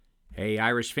Hey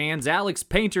Irish fans, Alex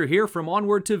Painter here from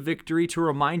Onward to Victory to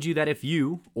remind you that if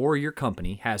you or your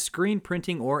company has screen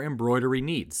printing or embroidery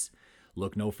needs,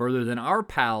 look no further than our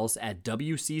pals at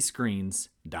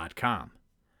WCScreens.com.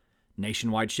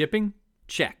 Nationwide shipping?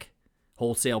 Check.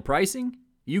 Wholesale pricing?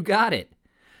 You got it.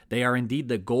 They are indeed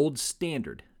the gold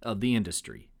standard of the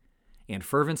industry, and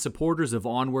fervent supporters of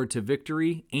Onward to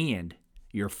Victory and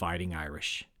your Fighting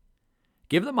Irish.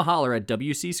 Give them a holler at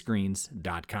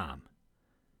WCScreens.com.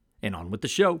 And on with the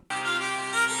show.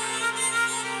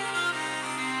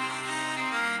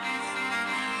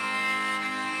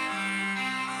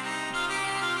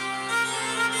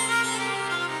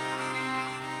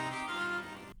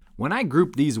 When I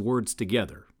group these words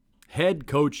together, head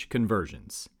coach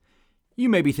conversions, you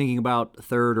may be thinking about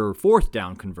third or fourth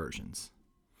down conversions.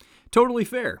 Totally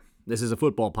fair. This is a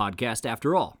football podcast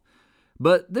after all.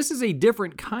 But this is a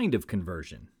different kind of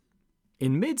conversion.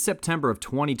 In mid-September of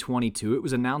 2022, it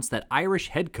was announced that Irish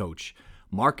head coach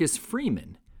Marcus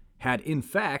Freeman had in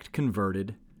fact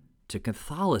converted to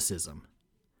Catholicism.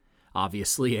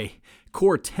 Obviously a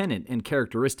core tenet and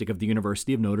characteristic of the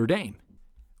University of Notre Dame.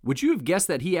 Would you have guessed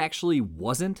that he actually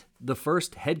wasn't the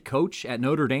first head coach at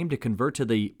Notre Dame to convert to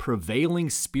the prevailing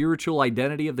spiritual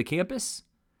identity of the campus?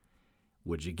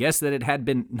 Would you guess that it had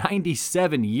been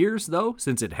 97 years, though,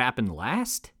 since it happened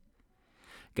last?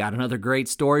 Got another great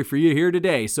story for you here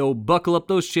today, so buckle up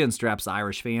those chin straps,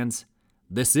 Irish fans.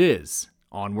 This is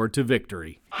Onward to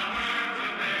Victory.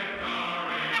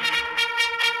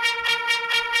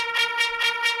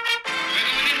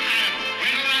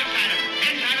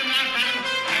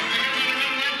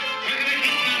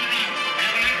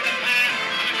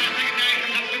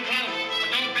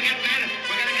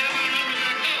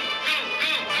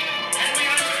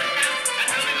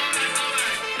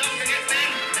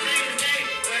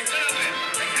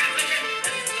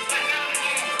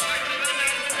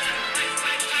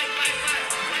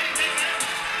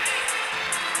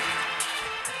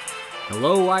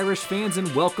 Hello, Irish fans,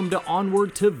 and welcome to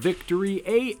Onward to Victory,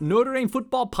 a Notre Dame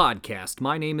football podcast.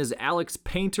 My name is Alex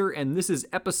Painter, and this is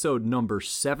episode number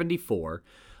 74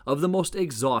 of the most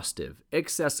exhaustive,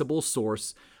 accessible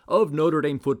source of Notre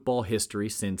Dame football history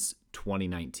since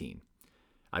 2019.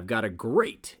 I've got a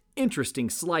great, interesting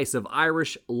slice of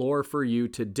Irish lore for you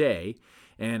today,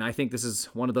 and I think this is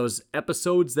one of those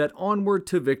episodes that Onward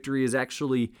to Victory is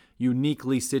actually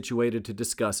uniquely situated to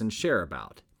discuss and share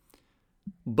about.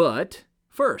 But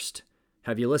first,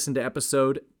 have you listened to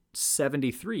episode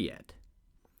 73 yet?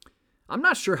 I'm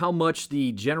not sure how much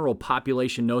the general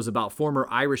population knows about former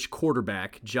Irish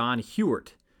quarterback John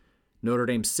Hewitt, Notre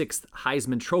Dame's sixth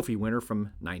Heisman Trophy winner from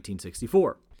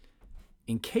 1964.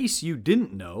 In case you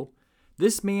didn't know,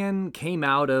 this man came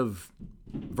out of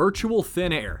virtual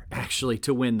thin air, actually,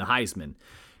 to win the Heisman,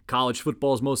 college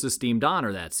football's most esteemed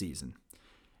honor that season,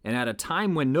 and at a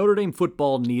time when Notre Dame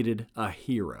football needed a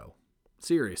hero.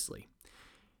 Seriously.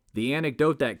 The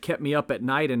anecdote that kept me up at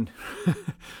night and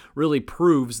really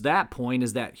proves that point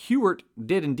is that Hewitt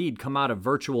did indeed come out of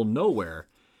virtual nowhere,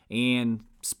 and,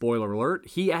 spoiler alert,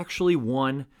 he actually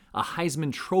won a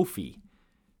Heisman Trophy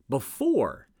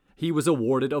before he was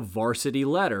awarded a varsity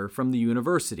letter from the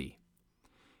university.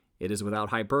 It is without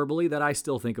hyperbole that I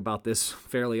still think about this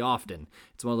fairly often.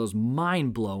 It's one of those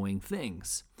mind-blowing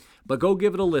things. But go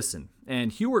give it a listen.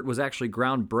 And Hewitt was actually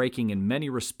groundbreaking in many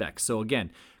respects. So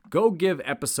again, go give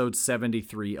episode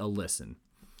 73 a listen.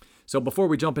 So before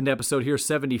we jump into episode here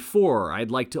 74, I'd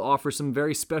like to offer some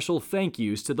very special thank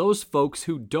yous to those folks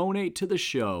who donate to the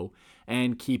show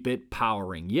and keep it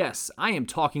powering. Yes, I am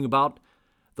talking about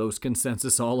those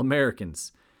Consensus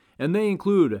All-Americans. And they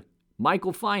include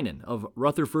Michael Finan of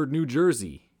Rutherford, New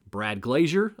Jersey, Brad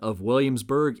Glazier of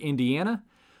Williamsburg, Indiana,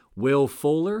 Will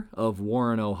Fuller of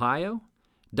Warren, Ohio,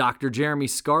 Dr. Jeremy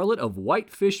Scarlett of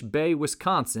Whitefish Bay,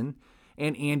 Wisconsin,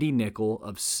 and Andy Nickel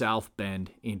of South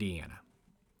Bend, Indiana.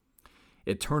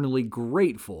 Eternally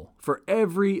grateful for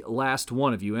every last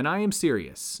one of you, and I am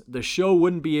serious. The show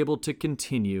wouldn't be able to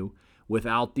continue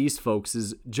without these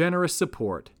folks' generous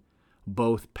support,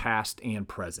 both past and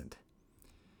present.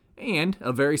 And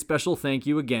a very special thank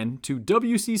you again to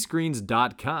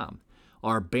WCScreens.com,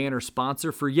 our banner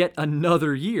sponsor for yet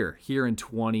another year here in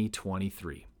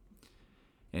 2023.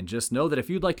 And just know that if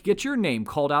you'd like to get your name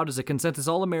called out as a Consensus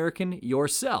All-American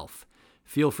yourself,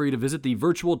 feel free to visit the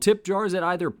virtual tip jars at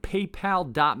either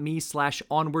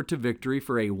paypal.me/onwardtovictory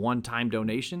for a one-time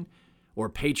donation or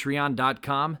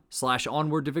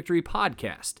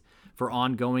patreon.com/onwardtovictorypodcast for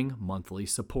ongoing monthly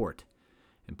support.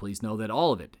 And please know that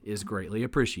all of it is greatly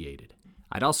appreciated.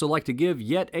 I'd also like to give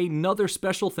yet another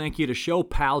special thank you to show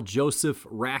pal Joseph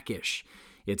Rakish.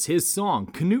 It's his song,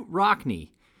 Knute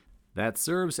Rockne, that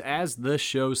serves as the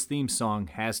show's theme song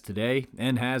has today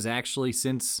and has actually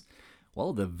since,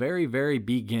 well, the very, very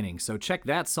beginning. So check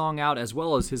that song out as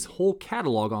well as his whole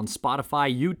catalog on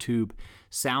Spotify, YouTube,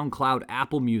 SoundCloud,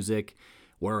 Apple Music,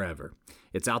 wherever.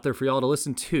 It's out there for y'all to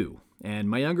listen to. And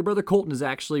my younger brother Colton has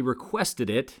actually requested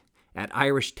it at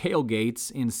Irish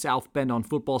Tailgates in South Bend on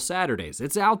football Saturdays.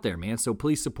 It's out there, man, so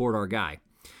please support our guy.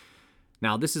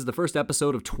 Now, this is the first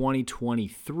episode of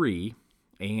 2023,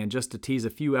 and just to tease a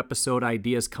few episode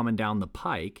ideas coming down the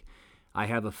pike, I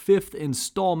have a fifth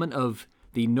installment of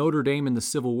the Notre Dame and the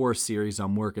Civil War series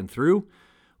I'm working through.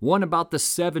 One about the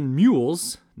 7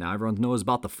 mules. Now, everyone knows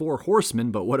about the 4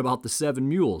 horsemen, but what about the 7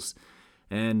 mules?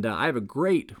 And I have a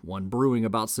great one brewing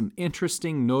about some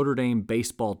interesting Notre Dame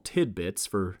baseball tidbits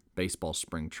for baseball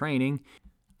spring training,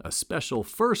 a special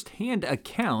first-hand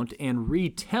account and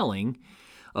retelling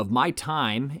of my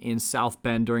time in South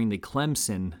Bend during the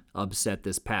Clemson upset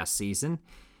this past season,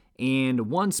 and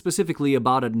one specifically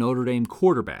about a Notre Dame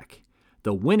quarterback,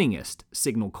 the winningest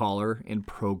signal caller in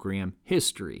program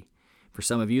history. For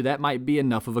some of you, that might be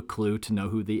enough of a clue to know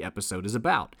who the episode is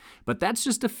about, but that's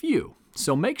just a few.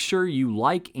 So make sure you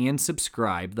like and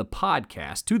subscribe to the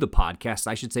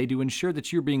podcast, to ensure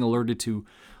that you're being alerted to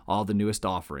all the newest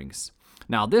offerings.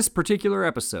 Now, this particular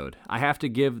episode, I have to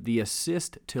give the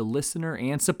assist to listener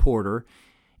and supporter,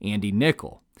 Andy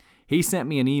Nickel. He sent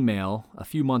me an email a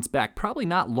few months back, probably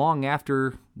not long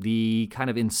after the kind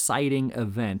of inciting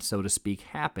event, so to speak,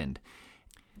 happened.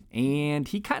 And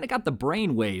he kind of got the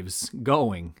brainwaves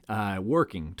going,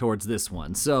 working towards this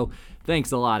one. So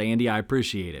thanks a lot, Andy. I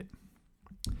appreciate it.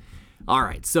 All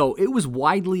right, so it was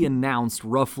widely announced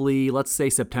roughly, let's say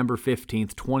September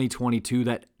 15th, 2022,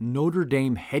 that Notre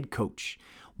Dame head coach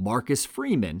Marcus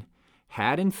Freeman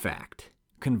had in fact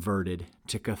converted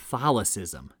to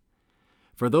Catholicism.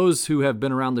 For those who have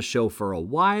been around the show for a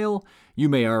while, you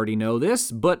may already know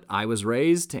this, but I was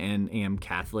raised and am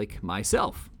Catholic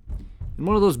myself. In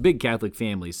one of those big Catholic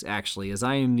families, actually, as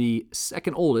I am the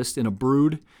second oldest in a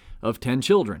brood of 10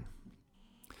 children.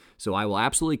 So I will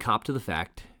absolutely cop to the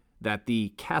fact that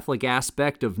the Catholic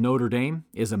aspect of Notre Dame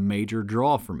is a major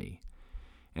draw for me.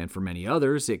 And for many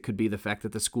others, it could be the fact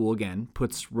that the school, again,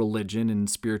 puts religion and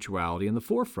spirituality in the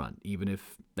forefront, even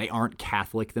if they aren't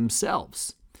Catholic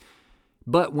themselves.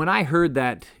 But when I heard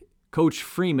that Coach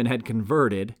Freeman had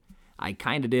converted, I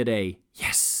kind of did a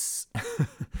yes.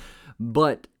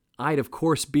 But I'd, of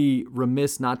course, be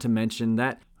remiss not to mention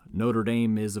that Notre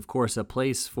Dame is, of course, a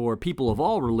place for people of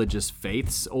all religious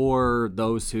faiths or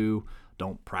those who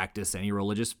don't practice any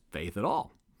religious faith at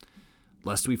all.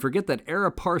 Lest we forget that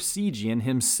Ara Parsegian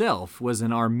himself was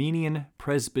an Armenian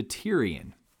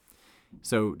Presbyterian.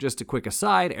 So just a quick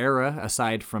aside, Ara,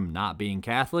 aside from not being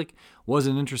Catholic, was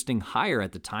an interesting hire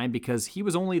at the time because he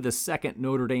was only the second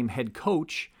Notre Dame head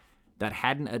coach that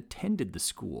hadn't attended the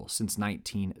school since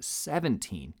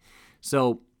 1917.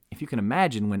 So if you can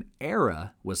imagine, when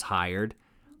Ara was hired,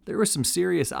 there were some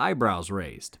serious eyebrows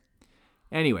raised.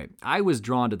 Anyway, I was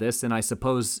drawn to this, and I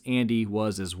suppose Andy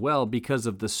was as well, because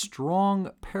of the strong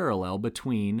parallel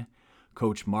between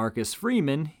Coach Marcus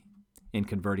Freeman in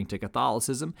converting to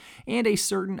Catholicism and a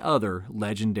certain other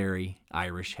legendary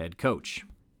Irish head coach.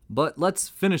 But let's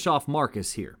finish off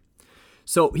Marcus here.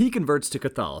 So he converts to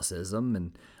Catholicism,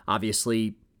 and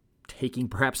obviously taking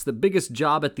perhaps the biggest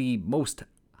job at the most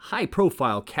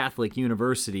high-profile Catholic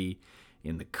university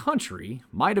in the country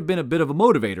might have been a bit of a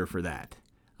motivator for that.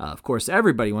 Of course,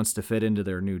 everybody wants to fit into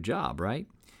their new job, right?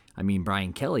 I mean,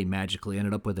 Brian Kelly magically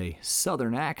ended up with a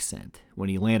Southern accent when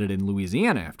he landed in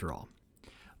Louisiana, after all.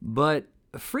 But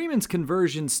Freeman's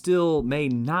conversion still may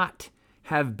not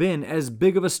have been as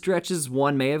big of a stretch as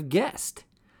one may have guessed.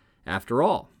 After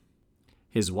all,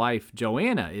 his wife,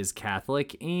 Joanna, is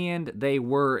Catholic, and they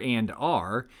were and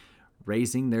are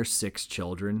raising their 6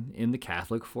 children in the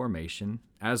Catholic formation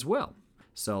as well.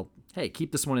 So, hey,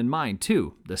 keep this one in mind,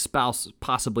 too, the spouse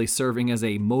possibly serving as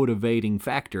a motivating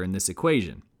factor in this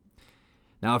equation.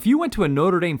 Now, if you went to a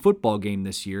Notre Dame football game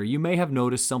this year, you may have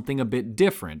noticed something a bit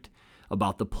different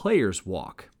about the Players'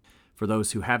 Walk. For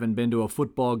those who haven't been to a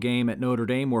football game at Notre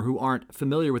Dame or who aren't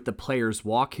familiar with the Players'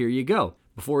 Walk, here you go.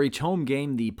 Before each home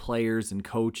game, the players and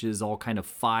coaches all kind of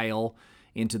file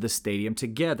into the stadium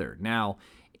together. Now,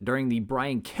 during the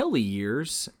Brian Kelly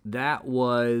years, that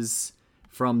was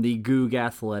from the Goog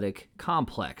Athletic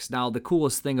Complex. Now, the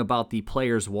coolest thing about the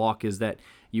Players' Walk is that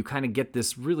you kind of get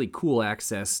this really cool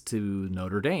access to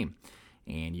Notre Dame.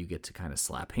 And you get to kind of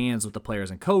slap hands with the players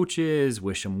and coaches,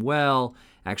 wish them well.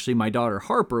 Actually, my daughter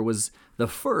Harper was the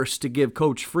first to give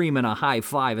Coach Freeman a high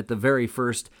five at the very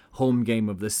first home game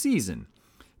of the season.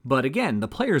 But again, the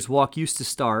Players' Walk used to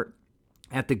start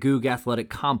at the Goog Athletic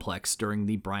Complex during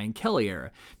the Brian Kelly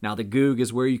era. Now, the Goog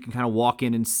is where you can kind of walk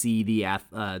in and see the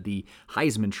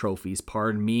Heisman trophies,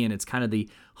 pardon me, and it's kind of the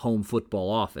home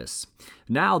football office.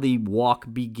 Now the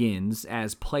walk begins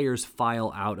as players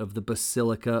file out of the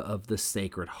Basilica of the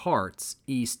Sacred Heart's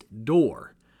east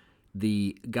door,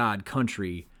 the God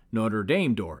Country Notre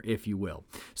Dame door, if you will.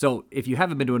 So if you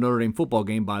haven't been to a Notre Dame football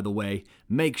game, by the way,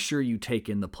 make sure you take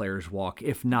in the Players Walk,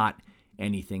 if not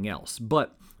anything else.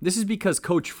 But this is because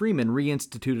Coach Freeman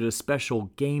reinstituted a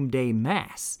special game day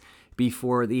mass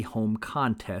before the home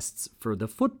contests for the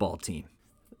football team.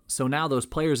 So now those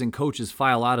players and coaches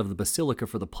file out of the Basilica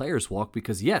for the Players Walk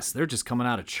because, yes, they're just coming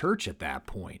out of church at that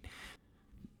point.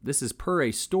 This is per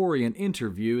a story and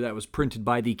interview that was printed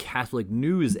by the Catholic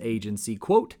News Agency.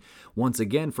 Quote, "Once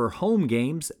again, for home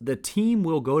games, the team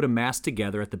will go to Mass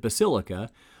together at the Basilica,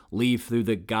 leave through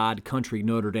the God Country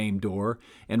Notre Dame door,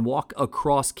 and walk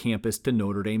across campus to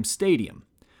Notre Dame Stadium.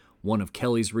 One of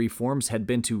Kelly's reforms had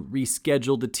been to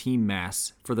reschedule the team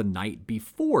Mass for the night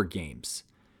before games."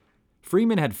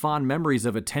 Freeman had fond memories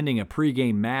of attending a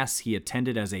pregame Mass he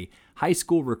attended as a high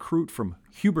school recruit from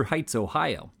Huber Heights,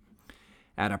 Ohio.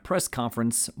 At a press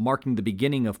conference marking the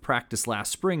beginning of practice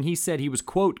last spring, he said he was,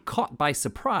 quote, "caught by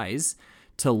surprise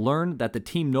to learn that the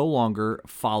team no longer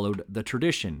followed the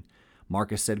tradition."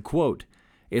 Marcus said, quote,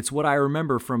 "It's what I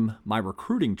remember from my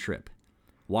recruiting trip,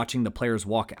 watching the players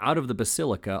walk out of the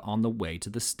Basilica on the way to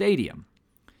the stadium.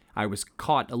 I was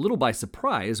caught a little by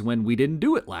surprise when we didn't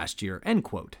do it last year," end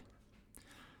quote.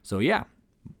 So yeah,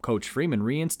 Coach Freeman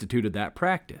reinstituted that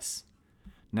practice.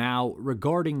 Now,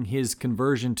 regarding his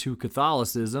conversion to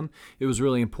Catholicism, it was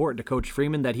really important to Coach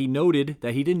Freeman that he noted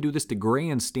that he didn't do this to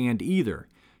grandstand either.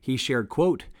 He shared,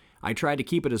 quote, "I tried to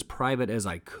keep it as private as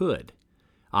I could.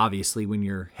 Obviously, when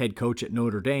you're head coach at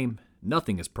Notre Dame,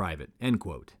 nothing is private," end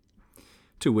quote.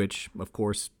 To which, of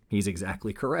course, he's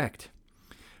exactly correct.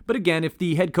 But again, if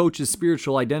the head coach's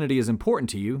spiritual identity is important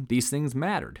to you, these things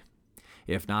mattered.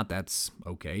 If not, that's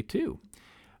okay too.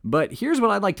 But here's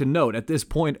what I'd like to note at this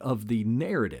point of the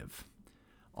narrative.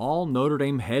 All Notre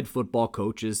Dame head football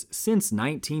coaches since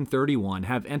 1931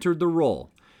 have entered the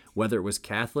role, whether it was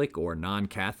Catholic or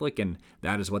non-Catholic, and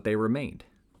that is what they remained.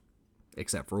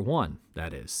 Except for one,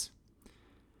 that is.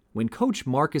 When Coach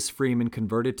Marcus Freeman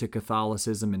converted to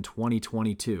Catholicism in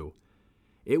 2022,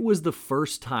 it was the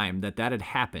first time that had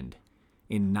happened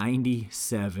in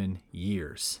 97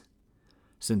 years,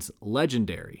 since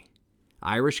legendary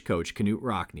Irish coach Knute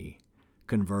Rockne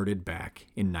converted back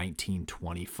in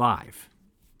 1925.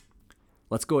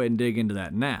 Let's go ahead and dig into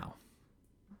that now.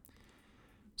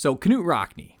 So Knute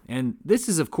Rockne, and this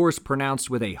is of course pronounced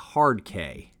with a hard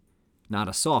K, not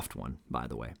a soft one, by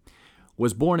the way,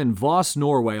 was born in Voss,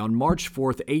 Norway on March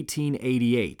 4th,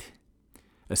 1888.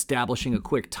 Establishing a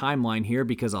quick timeline here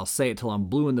because I'll say it till I'm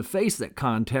blue in the face that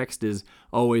context is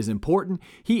always important.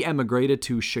 He emigrated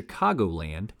to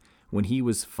Chicagoland when he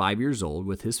was 5 years old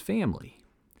with his family.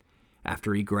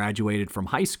 After he graduated from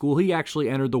high school, he actually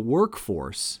entered the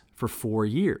workforce for 4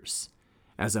 years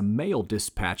as a mail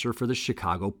dispatcher for the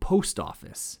Chicago Post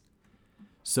Office.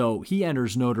 So he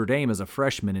enters Notre Dame as a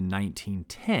freshman in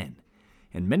 1910,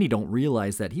 and many don't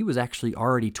realize that he was actually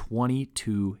already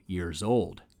 22 years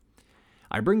old.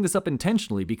 I bring this up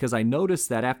intentionally because I noticed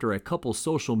that after a couple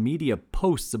social media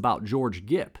posts about George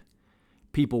Gipp,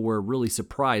 people were really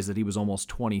surprised that he was almost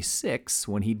 26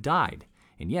 when he died.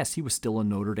 And yes, he was still a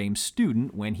Notre Dame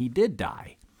student when he did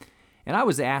die. And I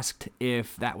was asked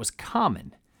if that was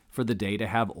common for the day to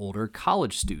have older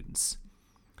college students.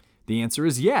 The answer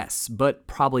is yes, but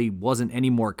probably wasn't any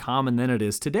more common than it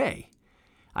is today.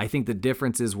 I think the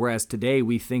difference is whereas today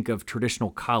we think of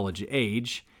traditional college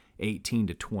age, 18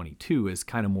 to 22, as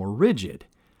kind of more rigid,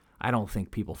 I don't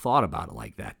think people thought about it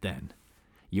like that then.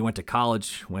 You went to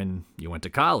college when you went to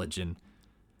college, and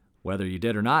whether you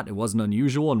did or not, it wasn't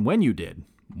unusual, and when you did,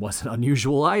 wasn't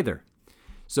unusual either.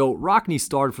 So Rockne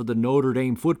starred for the Notre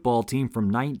Dame football team from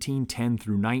 1910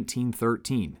 through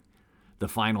 1913. The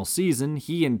final season,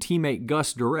 he and teammate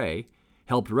Gus Doray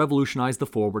helped revolutionize the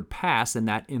forward pass in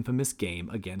that infamous game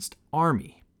against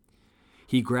Army.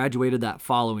 He graduated that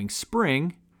following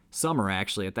summer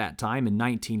actually at that time, in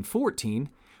 1914,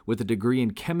 with a degree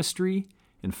in chemistry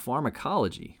and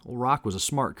pharmacology. Well, Rock was a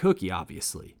smart cookie,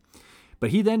 obviously.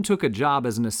 But he then took a job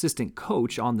as an assistant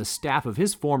coach on the staff of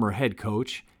his former head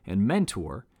coach and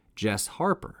mentor, Jess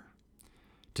Harper.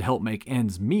 To help make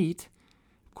ends meet,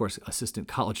 of course, assistant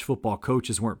college football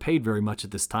coaches weren't paid very much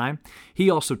at this time, he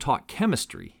also taught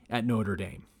chemistry at Notre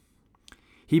Dame.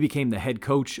 He became the head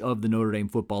coach of the Notre Dame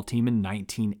football team in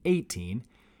 1918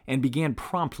 and began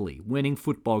promptly winning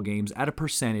football games at a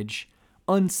percentage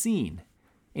unseen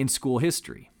in school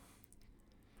history.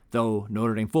 Though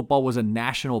Notre Dame football was a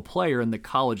national player in the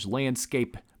college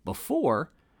landscape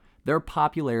before, their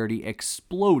popularity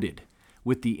exploded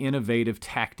with the innovative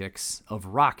tactics of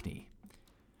Rockne.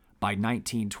 By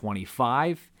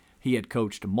 1925, he had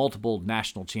coached multiple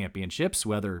national championships,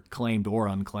 whether claimed or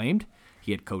unclaimed.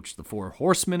 He had coached the Four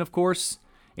Horsemen, of course,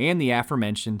 and the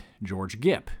aforementioned George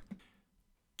Gipp.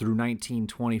 Through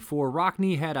 1924,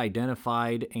 Rockne had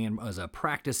identified as a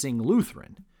practicing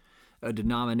Lutheran, a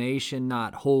denomination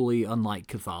not wholly unlike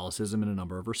Catholicism in a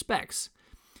number of respects.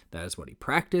 That is what he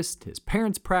practiced, his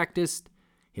parents practiced,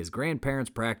 his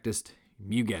grandparents practiced.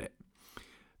 You get it.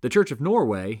 The Church of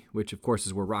Norway, which of course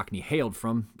is where Rockne hailed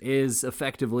from, is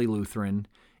effectively Lutheran,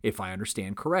 if I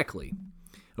understand correctly.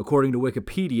 According to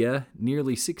Wikipedia,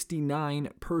 nearly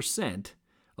 69%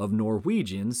 of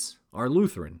Norwegians are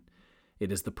Lutheran.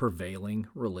 It is the prevailing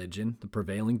religion, the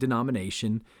prevailing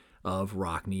denomination of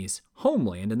Rockne's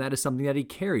homeland, and that is something that he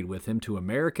carried with him to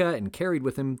America and carried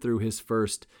with him through his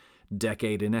first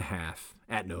decade and a half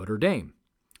at Notre Dame.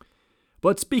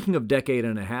 But speaking of decade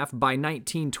and a half, by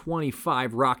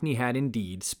 1925, Rockne had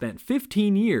indeed spent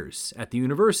 15 years at the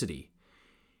university.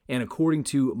 And according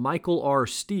to Michael R.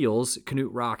 Steele's Knut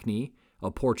Rockne,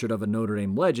 A Portrait of a Notre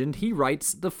Dame Legend, he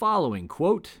writes the following,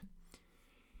 quote,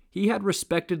 "He had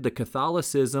respected the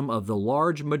Catholicism of the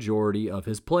large majority of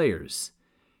his players.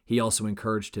 He also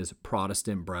encouraged his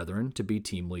Protestant brethren to be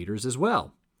team leaders as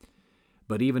well.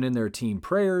 But even in their team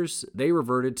prayers, they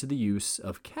reverted to the use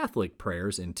of Catholic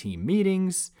prayers in team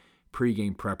meetings,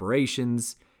 pregame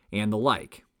preparations, and the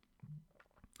like.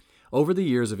 Over the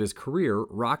years of his career,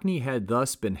 Rockne had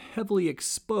thus been heavily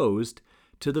exposed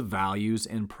to the values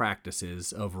and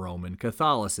practices of Roman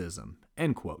Catholicism."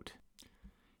 End quote.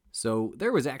 So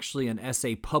there was actually an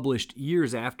essay published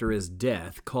years after his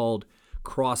death called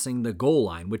Crossing the Goal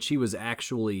Line, which he was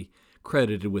actually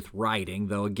credited with writing,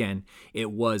 though again,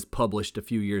 it was published a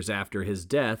few years after his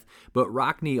death. But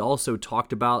Rockne also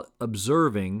talked about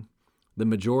observing the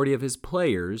majority of his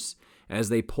players as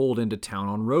they pulled into town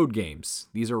on road games.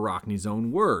 These are Rockne's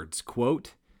own words,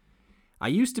 quote, "I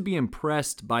used to be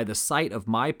impressed by the sight of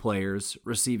my players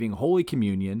receiving Holy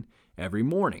Communion every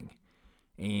morning.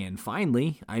 And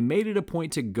finally, I made it a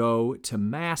point to go to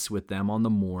Mass with them on the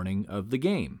morning of the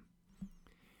game.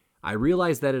 I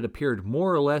realized that it appeared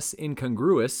more or less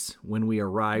incongruous when we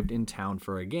arrived in town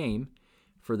for a game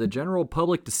for the general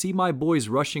public to see my boys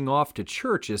rushing off to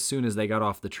church as soon as they got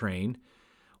off the train,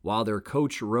 while their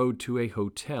coach rode to a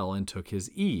hotel and took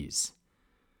his ease.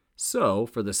 So,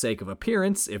 for the sake of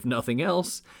appearance, if nothing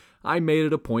else, I made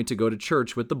it a point to go to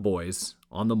church with the boys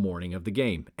on the morning of the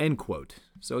game." End quote.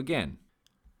 So again,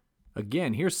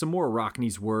 here's some more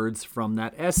Rockne's words from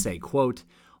that essay, quote,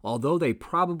 "Although they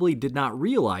probably did not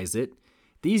realize it,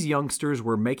 these youngsters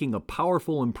were making a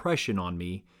powerful impression on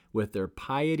me with their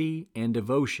piety and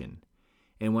devotion.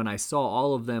 And when I saw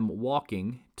all of them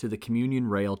walking to the communion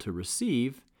rail to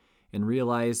receive, and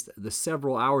realized the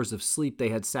several hours of sleep they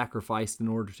had sacrificed in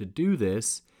order to do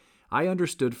this, I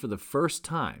understood for the first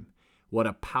time what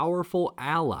a powerful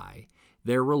ally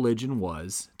their religion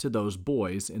was to those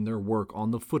boys in their work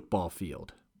on the football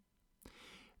field.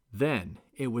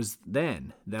 It was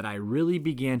then that I really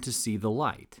began to see the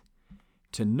light,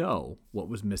 to know what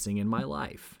was missing in my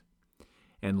life.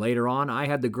 And later on, I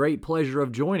had the great pleasure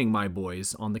of joining my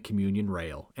boys on the communion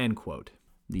rail." End quote.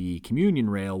 The communion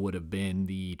rail would have been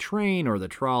the train or the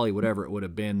trolley, whatever it would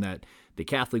have been, that the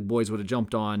Catholic boys would have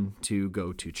jumped on to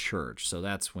go to church. So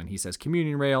that's when he says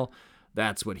communion rail,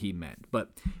 that's what he meant.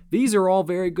 But these are all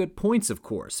very good points, of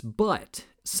course, but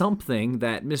something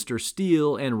that Mr.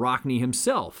 Steele and Rockne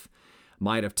himself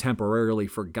might have temporarily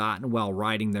forgotten while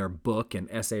writing their book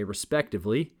and essay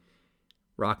respectively.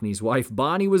 Rockne's wife,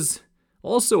 Bonnie, was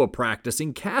also a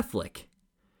practicing Catholic.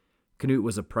 Knut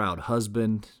was a proud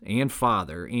husband and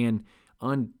father, and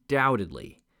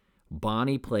undoubtedly,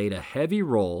 Bonnie played a heavy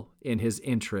role in his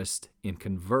interest in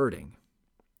converting.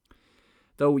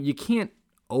 Though you can't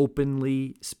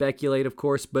openly speculate, of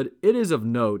course, but it is of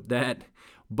note that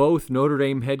both Notre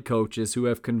Dame head coaches who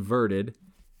have converted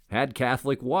had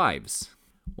Catholic wives.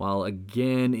 While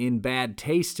again in bad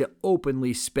taste to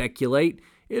openly speculate,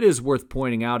 it is worth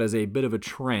pointing out as a bit of a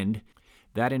trend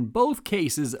that in both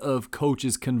cases of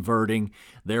coaches converting,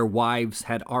 their wives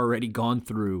had already gone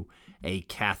through a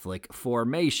Catholic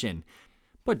formation.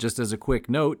 But just as a quick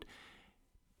note,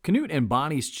 Knut and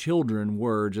Bonnie's children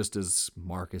were, just as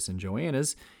Marcus and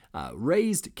Joanna's,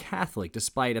 raised Catholic,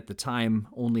 despite at the time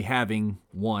only having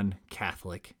one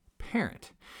Catholic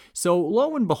parent. So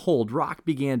lo and behold, Rock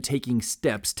began taking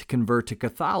steps to convert to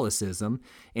Catholicism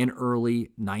in early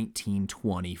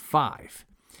 1925.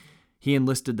 He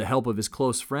enlisted the help of his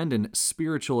close friend and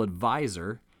spiritual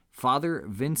advisor, Father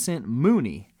Vincent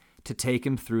Mooney, to take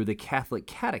him through the Catholic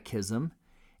Catechism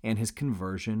and his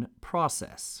conversion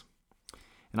process.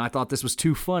 And I thought this was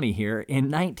too funny here. In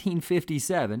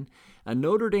 1957, a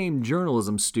Notre Dame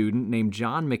journalism student named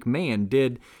John McMahon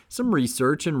did some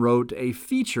research and wrote a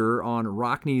feature on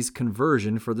Rockne's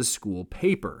conversion for the school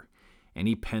paper. And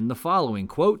he penned the following,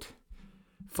 quote,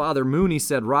 "Father Mooney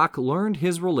said Rock learned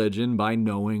his religion by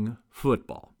knowing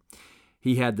football.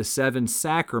 He had the 7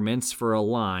 sacraments for a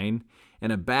line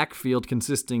and a backfield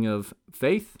consisting of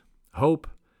faith, hope,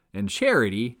 and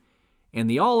charity, and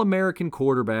the All-American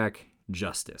quarterback,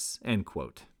 Justice," end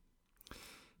quote.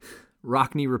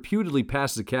 Rockne reputedly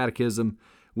passed the catechism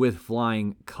with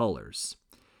flying colors.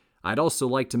 I'd also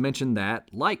like to mention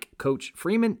that, like Coach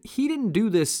Freeman, he didn't do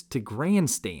this to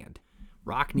grandstand.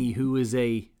 Rockne, who is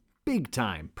a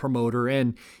big-time promoter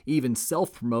and even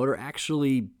self-promoter,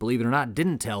 actually, believe it or not,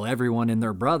 didn't tell everyone and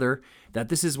their brother that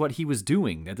this is what he was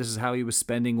doing, that this is how he was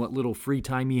spending what little free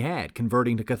time he had,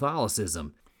 converting to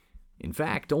Catholicism. In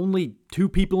fact, only 2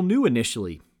 people knew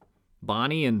initially,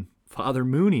 Bonnie and Father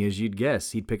Mooney, as you'd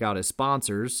guess. He'd pick out his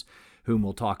sponsors, whom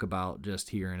we'll talk about just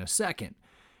here in a second.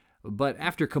 But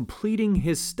after completing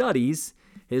his studies,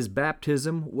 his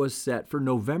baptism was set for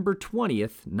November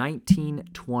 20th,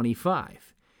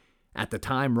 1925. At the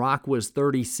time, Rock was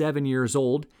 37 years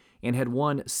old and had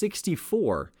won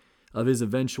 64 of his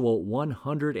eventual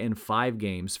 105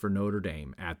 games for Notre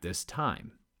Dame at this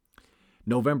time.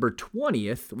 November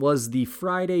 20th was the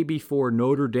Friday before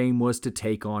Notre Dame was to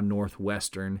take on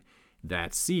Northwestern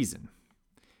that season.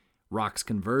 Rock's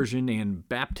conversion and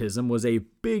baptism was a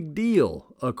big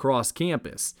deal across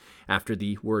campus after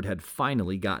the word had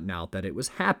finally gotten out that it was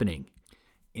happening.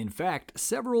 In fact,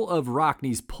 several of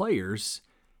Rockne's players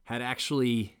had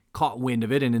actually caught wind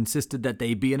of it and insisted that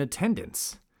they be in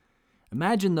attendance.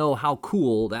 Imagine, though, how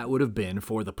cool that would have been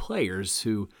for the players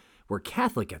who were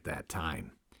Catholic at that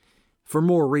time. For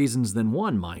more reasons than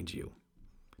one, mind you.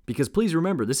 Because please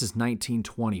remember, this is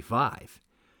 1925.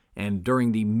 And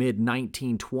during the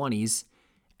mid-1920s,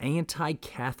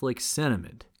 anti-Catholic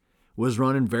sentiment was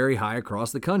running very high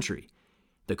across the country.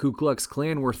 The Ku Klux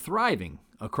Klan were thriving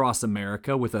across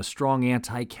America with a strong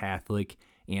anti-Catholic,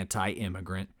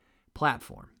 anti-immigrant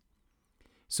platform.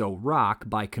 So Rock,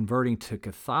 by converting to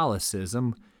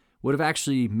Catholicism, would have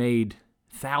actually made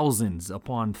thousands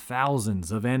upon thousands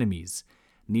of enemies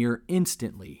near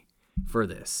instantly for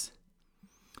this.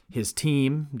 His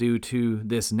team, due to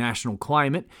this national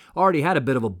climate, already had a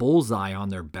bit of a bullseye on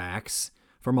their backs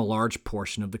from a large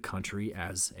portion of the country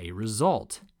as a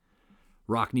result.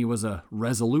 Rockne was a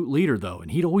resolute leader, though,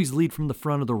 and he'd always lead from the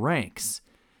front of the ranks.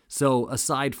 So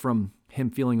aside from him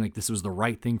feeling like this was the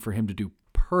right thing for him to do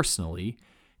personally,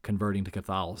 converting to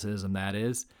Catholicism, that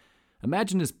is,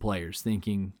 imagine his players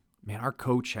thinking, man, our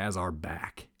coach has our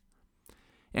back.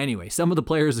 Anyway, some of the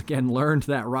players again learned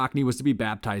that Rockne was to be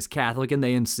baptized Catholic, and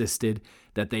they insisted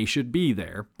that they should be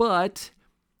there. But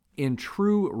in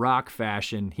true Rock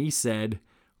fashion, he said,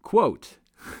 quote,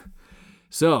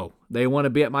 "So, they want to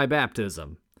be at my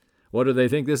baptism. What do they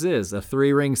think this is, a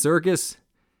 3-ring circus?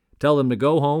 Tell them to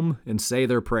go home and say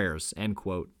their prayers," end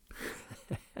quote.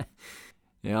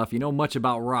 Now, if you know much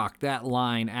about Rock, that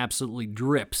line absolutely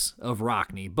drips of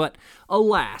Rockne. But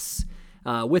alas,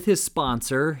 with his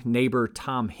sponsor, neighbor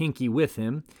Tom Hinkey with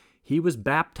him, he was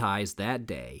baptized that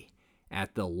day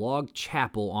at the log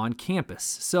chapel on campus.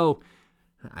 So,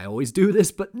 I always do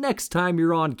this, but next time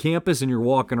you're on campus and you're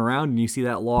walking around and you see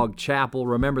that log chapel,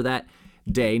 remember that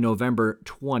day, November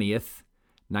 20th,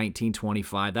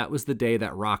 1925. That was the day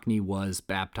that Rockne was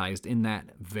baptized in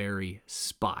that very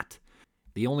spot.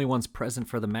 The only ones present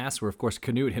for the Mass were, of course,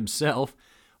 Canute himself,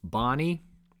 Bonnie,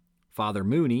 Father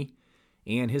Mooney,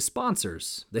 and his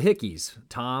sponsors, the Hickeys,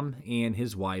 Tom and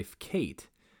his wife, Kate,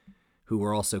 who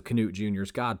were also Canute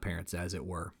Jr.'s godparents, as it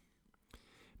were.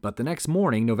 But the next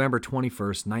morning, November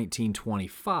 21st,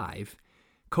 1925,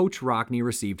 Coach Rockne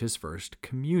received his first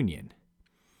communion.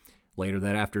 Later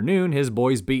that afternoon, his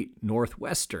boys beat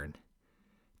Northwestern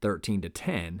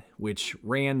 13-10, which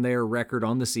ran their record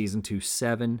on the season to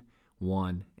 7-1-1.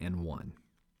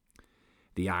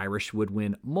 The Irish would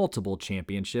win multiple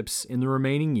championships in the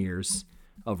remaining years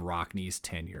of Rockne's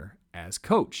tenure as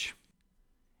coach.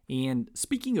 And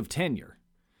speaking of tenure,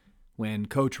 when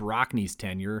Coach Rockne's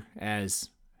tenure as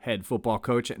head football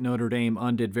coach at Notre Dame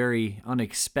ended very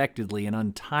unexpectedly and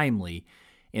untimely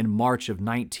in March of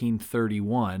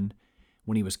 1931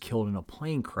 when he was killed in a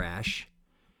plane crash,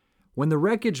 when the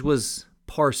wreckage was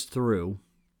parsed through,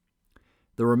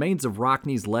 the remains of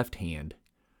Rockne's left hand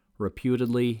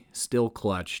reputedly still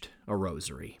clutched a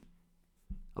rosary.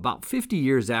 About 50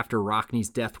 years after Rockne's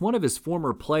death, one of his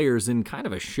former players and kind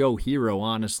of a show hero,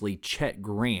 honestly, Chet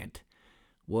Grant,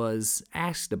 was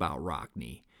asked about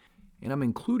Rockne. And I'm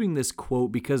including this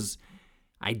quote because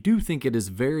I do think it is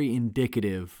very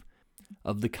indicative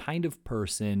of the kind of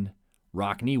person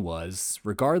Rockne was,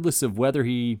 regardless of whether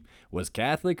he was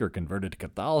Catholic or converted to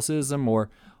Catholicism or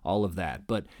all of that.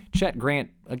 But Chet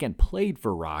Grant, again, played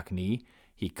for Rockne.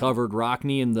 He covered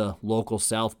Rockne in the local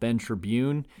South Bend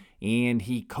Tribune, and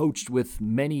he coached with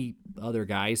many other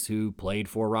guys who played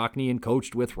for Rockne and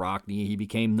coached with Rockne. He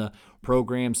became the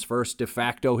program's first de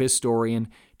facto historian.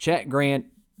 Chet Grant,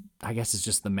 I guess, is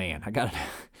just the man. I got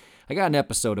an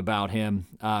episode about him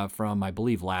from, I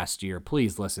believe, last year.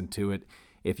 Please listen to it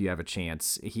if you have a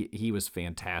chance. He was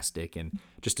fantastic and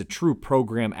just a true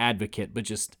program advocate, but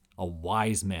just a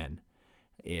wise man.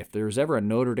 If there's ever a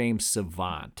Notre Dame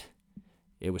savant,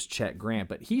 it was Chet Grant.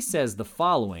 But he says the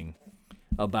following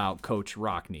about Coach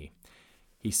Rockne.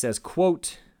 He says,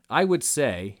 quote, "I would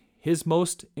say his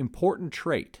most important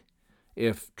trait,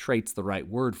 if trait's the right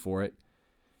word for it,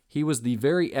 he was the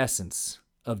very essence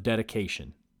of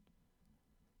dedication.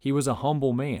 He was a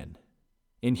humble man.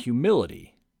 In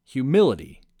humility,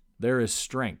 there is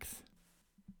strength."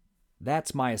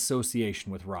 That's my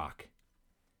association with Rock.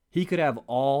 He could have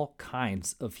all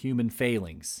kinds of human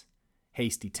failings,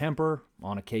 hasty temper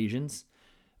on occasions,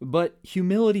 but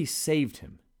humility saved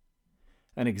him.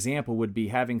 An example would be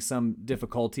having some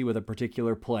difficulty with a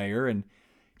particular player, and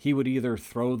he would either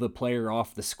throw the player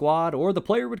off the squad or the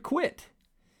player would quit.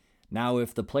 Now,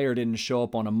 if the player didn't show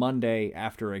up on a Monday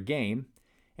after a game,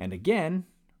 and again,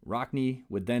 Rockne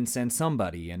would then send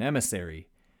somebody, an emissary,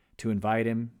 to invite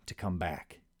him to come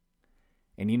back.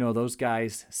 And those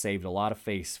guys saved a lot of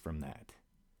face from that.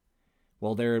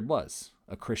 Well, there it was,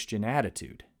 a Christian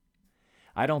attitude.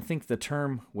 I don't think the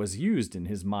term was used in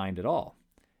his mind at all.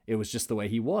 It was just the way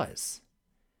he was.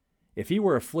 If he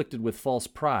were afflicted with false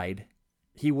pride,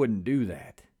 he wouldn't do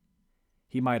that.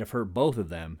 He might have hurt both of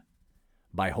them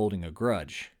by holding a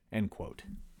grudge, end quote.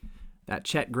 That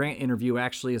Chet Grant interview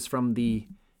actually is from the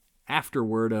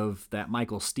afterword of that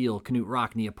Michael Steele, Knute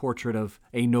Rockne, A Portrait of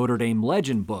a Notre Dame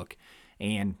Legend book.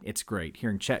 And it's great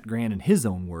hearing Chet Grant in his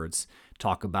own words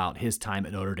talk about his time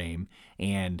at Notre Dame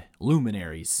and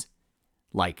luminaries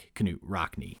like Knute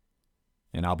Rockne.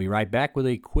 And I'll be right back with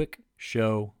a quick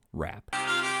show wrap.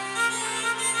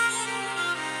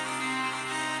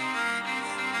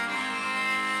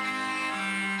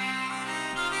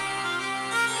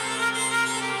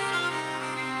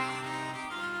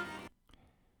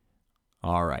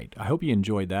 All right, I hope you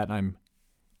enjoyed that. I'm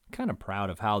kind of proud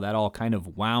of how that all kind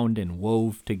of wound and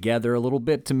wove together a little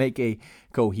bit to make a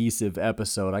cohesive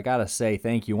episode. I gotta say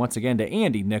thank you once again to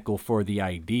Andy Nickel for the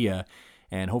idea,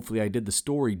 and hopefully I did the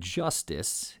story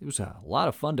justice. It was a lot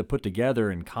of fun to put together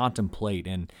and contemplate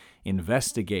and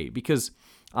investigate because,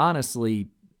 honestly,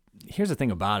 here's the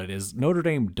thing about it is Notre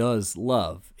Dame does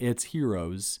love its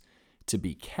heroes to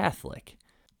be Catholic.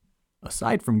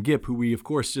 Aside from Gipp, who we of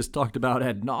course just talked about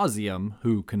ad nauseum,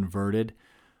 who converted,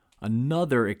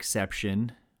 another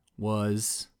exception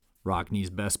was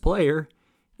Rockne's best player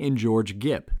in George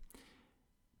Gipp.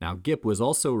 Now, Gipp was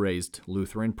also raised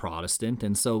Lutheran Protestant,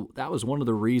 and so that was one of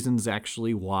the reasons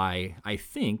actually why I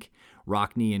think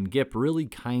Rockne and Gipp really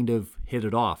kind of hit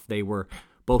it off. They were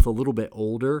both a little bit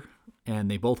older, and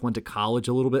they both went to college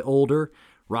a little bit older.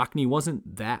 Rockne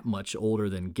wasn't that much older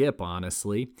than Gipp,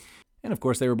 honestly. And of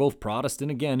course, they were both Protestant,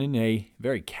 again, in a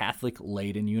very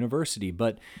Catholic-laden university.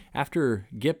 But after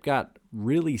Gipp got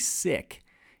really sick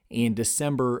in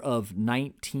December of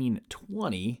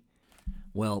 1920,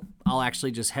 well, I'll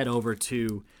actually just head over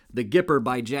to The Gipper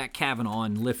by Jack Kavanaugh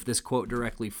and lift this quote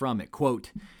directly from it.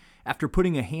 Quote, "After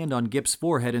putting a hand on Gipp's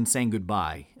forehead and saying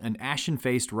goodbye, an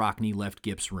ashen-faced Rockne left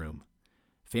Gipp's room.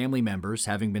 Family members,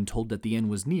 having been told that the end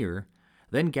was near,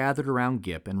 then gathered around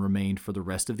Gipp and remained for the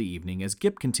rest of the evening as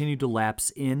Gipp continued to lapse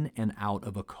in and out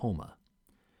of a coma.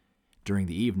 During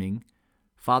the evening,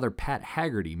 Father Pat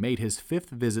Haggerty made his fifth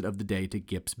visit of the day to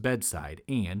Gipp's bedside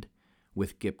and,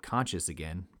 with Gipp conscious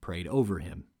again, prayed over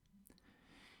him.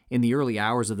 In the early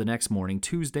hours of the next morning,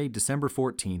 Tuesday, December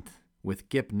 14th, with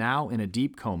Gipp now in a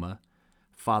deep coma,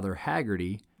 Father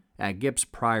Haggerty, at Gipp's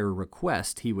prior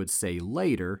request, he would say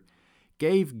later,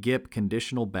 gave Gipp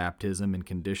conditional baptism and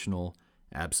conditional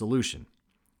absolution,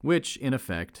 which, in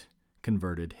effect,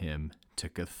 converted him to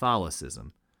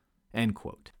Catholicism." End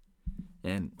quote.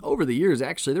 And over the years,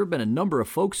 actually, there have been a number of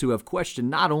folks who have questioned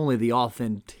not only the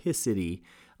authenticity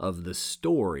of the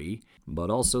story, but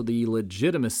also the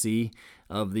legitimacy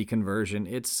of the conversion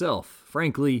itself.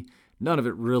 Frankly, none of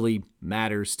it really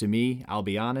matters to me, I'll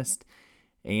be honest.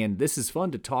 And this is fun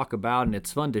to talk about, and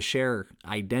it's fun to share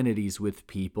identities with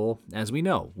people. As we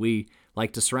know, we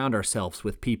like to surround ourselves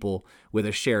with people with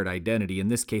a shared identity. In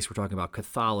this case, we're talking about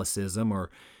Catholicism, or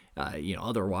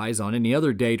otherwise on any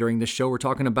other day during the show, we're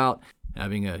talking about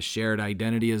having a shared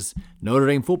identity as Notre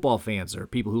Dame football fans or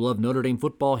people who love Notre Dame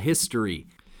football history.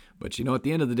 But at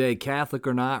the end of the day, Catholic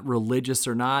or not, religious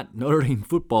or not, Notre Dame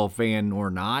football fan or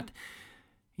not,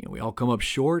 we all come up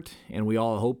short, and we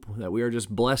all hope that we are just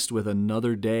blessed with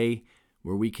another day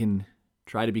where we can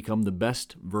try to become the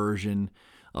best version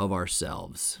of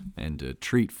ourselves and to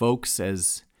treat folks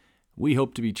as we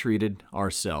hope to be treated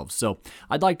ourselves. So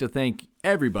I'd like to thank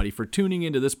everybody for tuning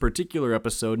into this particular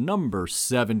episode, number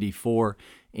 74,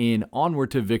 in Onward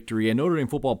to Victory, a Notre Dame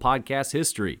football podcast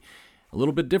history. A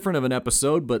little bit different of an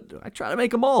episode, but I try to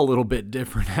make them all a little bit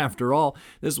different after all.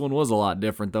 This one was a lot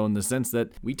different, though, in the sense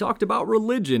that we talked about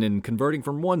religion and converting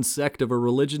from one sect of a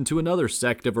religion to another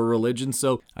sect of a religion.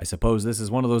 So I suppose this is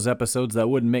one of those episodes that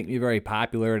wouldn't make me very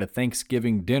popular at a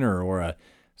Thanksgiving dinner or a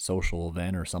social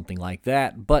event or something like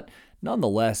that. But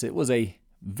nonetheless, it was a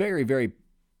very, very,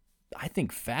 I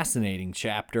think, fascinating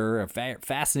chapter, a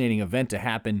fascinating event to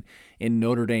happen in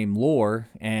Notre Dame lore,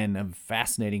 and a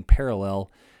fascinating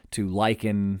parallel to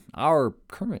liken our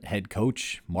current head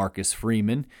coach, Marcus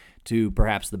Freeman, to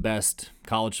perhaps the best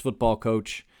college football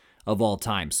coach of all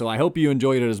time. So I hope you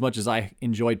enjoyed it as much as I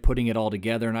enjoyed putting it all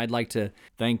together, and I'd like to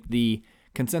thank the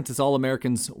Consensus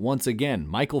All-Americans once again: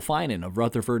 Michael Finan of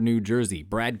Rutherford, New Jersey,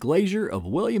 Brad Glazier of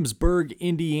Williamsburg,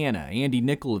 Indiana, Andy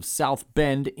Nickel of South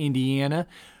Bend, Indiana,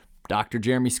 Dr.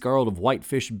 Jeremy Scarlett of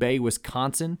Whitefish Bay,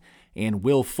 Wisconsin, and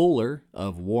Will Fuller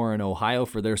of Warren, Ohio,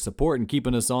 for their support and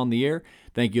keeping us on the air.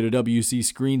 Thank you to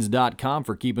WCScreens.com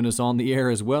for keeping us on the air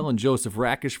as well, and Joseph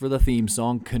Rakish for the theme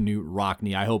song, Canute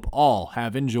Rockney. I hope all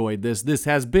have enjoyed this. This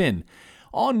has been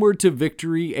Onward to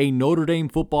Victory, a Notre Dame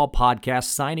football podcast,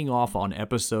 signing off on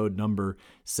episode number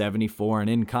 74. And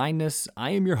in kindness,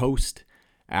 I am your host,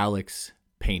 Alex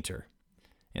Painter.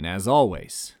 And as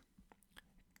always,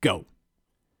 go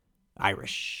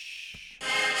Irish.